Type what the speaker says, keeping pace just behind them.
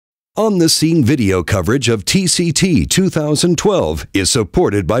On-the-scene video coverage of TCT 2012 is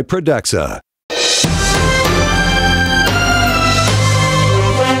supported by Pradaxa.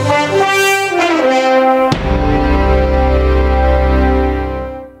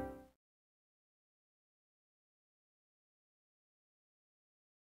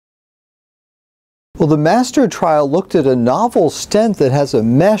 Well, the MASTER trial looked at a novel stent that has a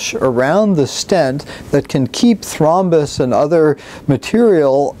mesh around the stent that can keep thrombus and other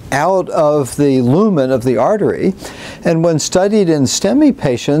material out of the lumen of the artery. And when studied in STEMI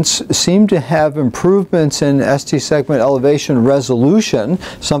patients, seemed to have improvements in ST segment elevation resolution,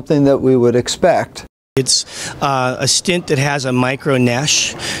 something that we would expect. It's a stent that has a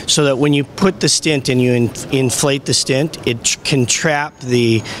Micronet, so that when you put the stent and you inflate the stent, it can trap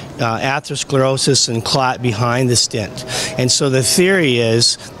the atherosclerosis and clot behind the stent. And so the theory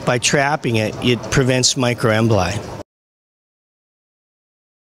is, by trapping it, it prevents microemboli.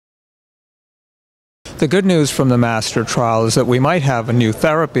 The good news from the MASTER trial is that we might have a new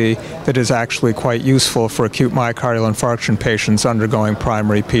therapy that is actually quite useful for acute myocardial infarction patients undergoing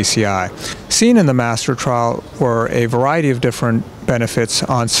primary PCI. Seen in the MASTER trial were a variety of different benefits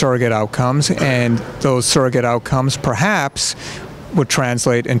on surrogate outcomes, and those surrogate outcomes perhaps would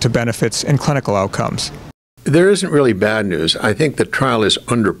translate into benefits in clinical outcomes. There isn't really bad news. I think the trial is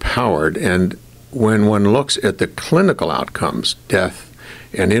underpowered, and when one looks at the clinical outcomes, death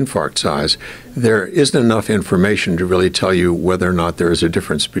and infarct size, there isn't enough information to really tell you whether or not there is a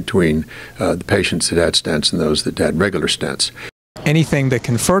difference between the patients that had stents and those that had regular stents. Anything that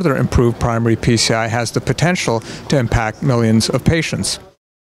can further improve primary PCI has the potential to impact millions of patients.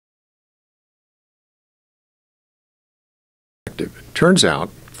 It turns out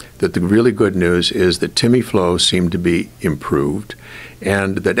that the really good news is that TIMI flow seemed to be improved,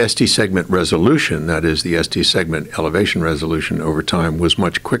 and that ST segment resolution, that is the ST segment elevation resolution over time, was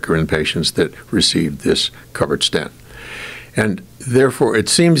much quicker in patients that received this covered stent. And therefore, it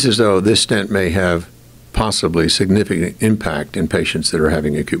seems as though this stent may have possibly significant impact in patients that are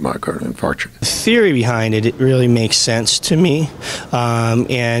having acute myocardial infarction. The theory behind it really makes sense to me,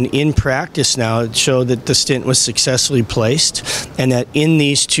 and in practice now it showed that the stent was successfully placed, and that in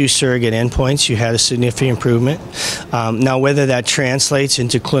these two surrogate endpoints you had a significant improvement. Now whether that translates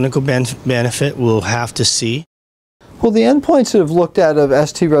into clinical benefit, we'll have to see. Well, the endpoints that have looked at of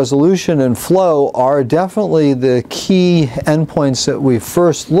ST resolution and flow are definitely the key endpoints that we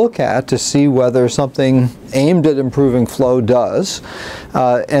first look at to see whether something aimed at improving flow does.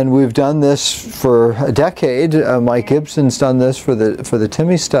 And we've done this for a decade. Mike Gibson's done this for the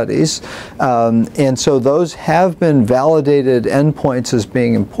TIMI studies. And so those have been validated endpoints as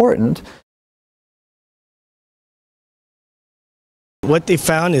being important. What they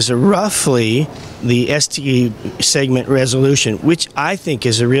found is roughly the ST segment resolution, which I think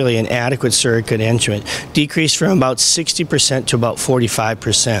is really an adequate surrogate endpoint, decreased from about 60% to about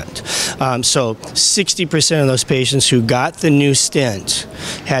 45%. So 60% of those patients who got the new stent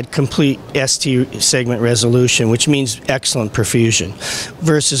had complete ST segment resolution, which means excellent perfusion,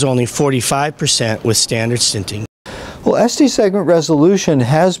 versus only 45% with standard stenting. Well, ST segment resolution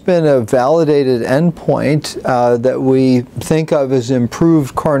has been a validated endpoint that we think of as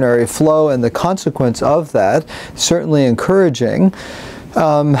improved coronary flow, and the consequence of that certainly encouraging.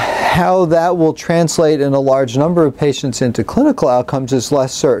 How that will translate in a large number of patients into clinical outcomes is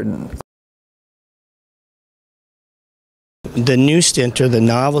less certain. The new stent, or the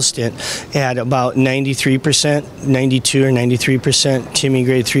novel stent, had about 93%, 92 or 93% TIMI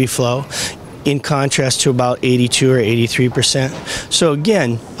grade 3 flow, in contrast to about 82 or 83%. So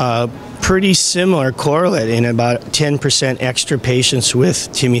again, pretty similar correlate in about 10% extra patients with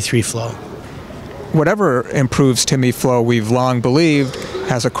TIMI 3 flow. Whatever improves TIMI flow, we've long believed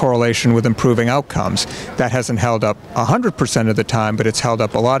has a correlation with improving outcomes. That hasn't held up 100% of the time, but it's held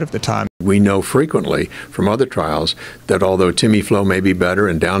up a lot of the time. We know frequently from other trials that although TIMI flow may be better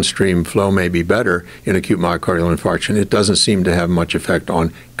and downstream flow may be better in acute myocardial infarction, it doesn't seem to have much effect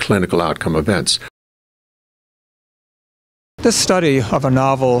on clinical outcome events. This study of a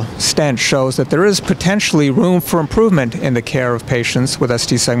novel stent shows that there is potentially room for improvement in the care of patients with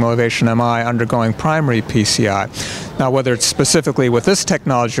ST segment elevation MI undergoing primary PCI. Now, whether it's specifically with this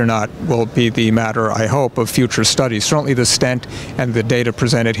technology or not will be the matter, I hope, of future studies. Certainly the stent and the data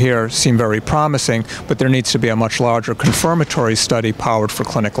presented here seem very promising, but there needs to be a much larger confirmatory study powered for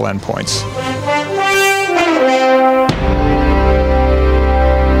clinical endpoints.